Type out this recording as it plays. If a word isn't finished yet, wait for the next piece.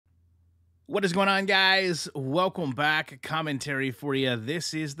What is going on, guys? Welcome back. Commentary for you.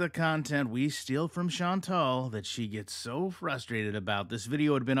 This is the content we steal from Chantal that she gets so frustrated about. This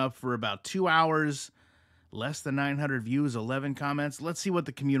video had been up for about 2 hours, less than 900 views, 11 comments. Let's see what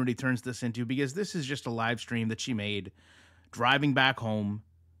the community turns this into, because this is just a live stream that she made driving back home.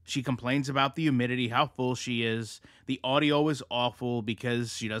 She complains about the humidity, how full she is. The audio is awful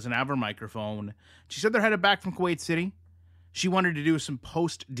because she doesn't have her microphone. She said they're headed back from Kuwait City. She wanted to do some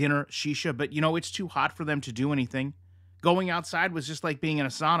post-dinner shisha, but, it's too hot for them to do anything. Going outside was just like being in a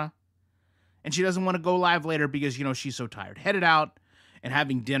sauna. And she doesn't want to go live later because, she's so tired. Headed out and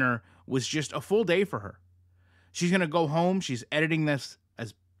having dinner was just a full day for her. She's going to go home. She's editing this,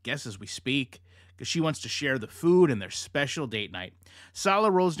 as we speak, because she wants to share the food and their special date night.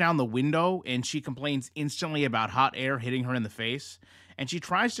 Sala rolls down the window, and she complains instantly about hot air hitting her in the face. And she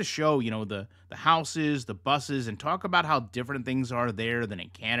tries to show, the houses, the buses, and talk about how different things are there than in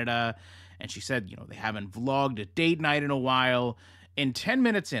Canada. And she said, they haven't vlogged a date night in a while. And 10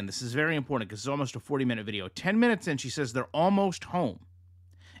 minutes in, this is very important because it's almost a 40-minute video. 10 minutes in, she says they're almost home.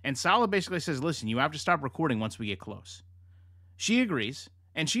 And Sala basically says, listen, you have to stop recording once we get close. She agrees,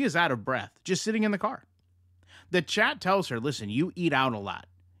 and she is out of breath, just sitting in the car. The chat tells her, listen, you eat out a lot.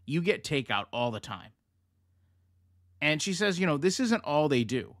 You get takeout all the time. And she says, this isn't all they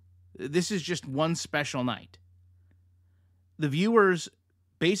do. This is just one special night. The viewers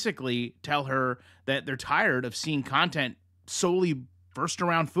basically tell her that they're tired of seeing content solely first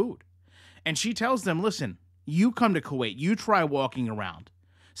around food. And she tells them, listen, you come to Kuwait, you try walking around.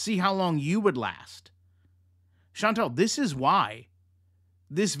 See how long you would last. Chantal, this is why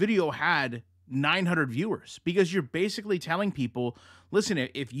this video had 900 viewers. Because you're basically telling people, listen,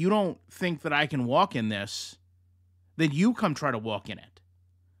 if you don't think that I can walk in this, then you come try to walk in it.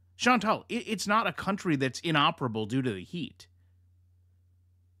 Chantal, it's not a country that's inoperable due to the heat.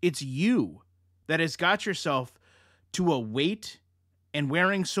 It's you that has got yourself to a weight and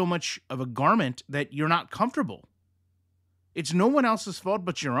wearing so much of a garment that you're not comfortable. It's no one else's fault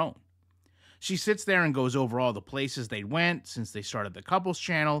but your own. She sits there and goes over all the places they went since they started the couples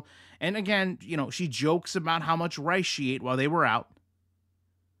channel. And again, she jokes about how much rice she ate while they were out.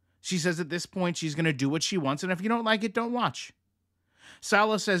 She says at this point she's going to do what she wants, and if you don't like it, don't watch.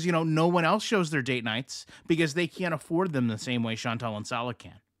 Sala says, no one else shows their date nights because they can't afford them the same way Chantal and Sala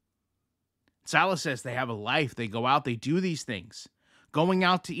can. Sala says they have a life, they go out, they do these things. Going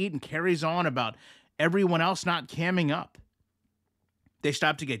out to eat and carries on about everyone else not camming up. They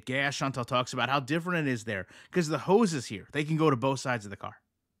stop to get gas. Chantal talks about how different it is there because the hose is here. They can go to both sides of the car.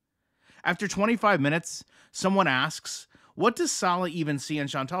 After 25 minutes, someone asks, what does Sala even see in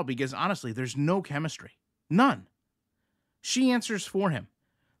Chantal? Because honestly, there's no chemistry. None. She answers for him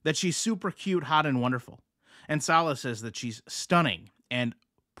that she's super cute, hot, and wonderful. And Sala says that she's stunning and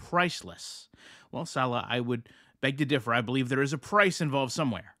priceless. Well, Sala, I would beg to differ. I believe there is a price involved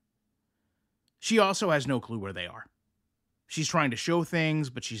somewhere. She also has no clue where they are. She's trying to show things,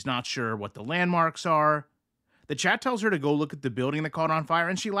 but she's not sure what the landmarks are. The chat tells her to go look at the building that caught on fire,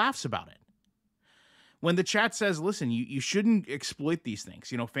 and she laughs about it. When the chat says, listen, you shouldn't exploit these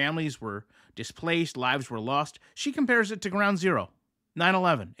things. Families were displaced, lives were lost. She compares it to Ground Zero,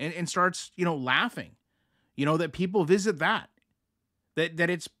 9/11, and starts, laughing. That people visit that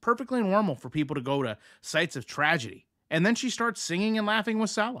it's perfectly normal for people to go to sites of tragedy. And then she starts singing and laughing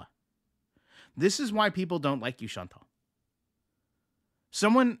with Sala. This is why people don't like you, Chantal.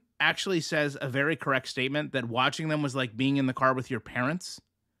 Someone actually says a very correct statement that watching them was like being in the car with your parents.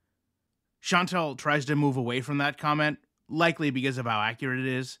 Chantal tries to move away from that comment, likely because of how accurate it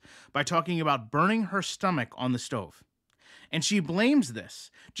is, by talking about burning her stomach on the stove. And she blames this,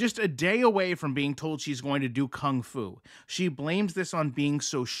 just a day away from being told she's going to do kung fu. She blames this on being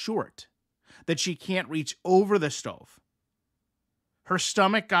so short that she can't reach over the stove. Her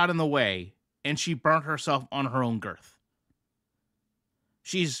stomach got in the way, and she burnt herself on her own girth.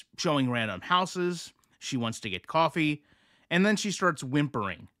 She's showing random houses, she wants to get coffee, and then she starts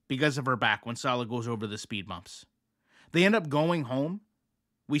whimpering because of her back when Sala goes over the speed bumps. They end up going home.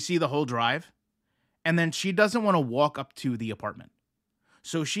 We see the whole drive. And then she doesn't want to walk up to the apartment.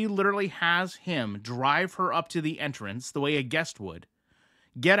 So she literally has him drive her up to the entrance the way a guest would.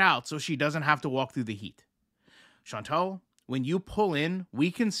 Get out so she doesn't have to walk through the heat. Chantal, when you pull in,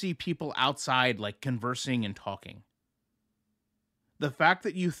 we can see people outside like conversing and talking. The fact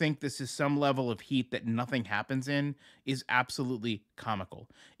that you think this is some level of heat that nothing happens in is absolutely comical.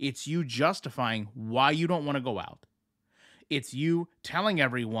 It's you justifying why you don't want to go out. It's you telling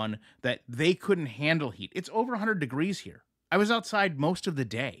everyone that they couldn't handle heat. It's over 100 degrees here. I was outside most of the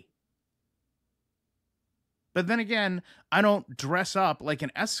day. But then again, I don't dress up like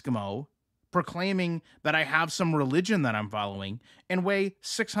an Eskimo proclaiming that I have some religion that I'm following and weigh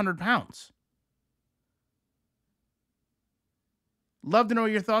 600 pounds. Love to know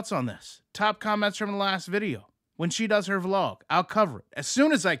your thoughts on this. Top comments from the last video. When she does her vlog, I'll cover it as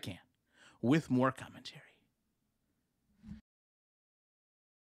soon as I can with more commentary.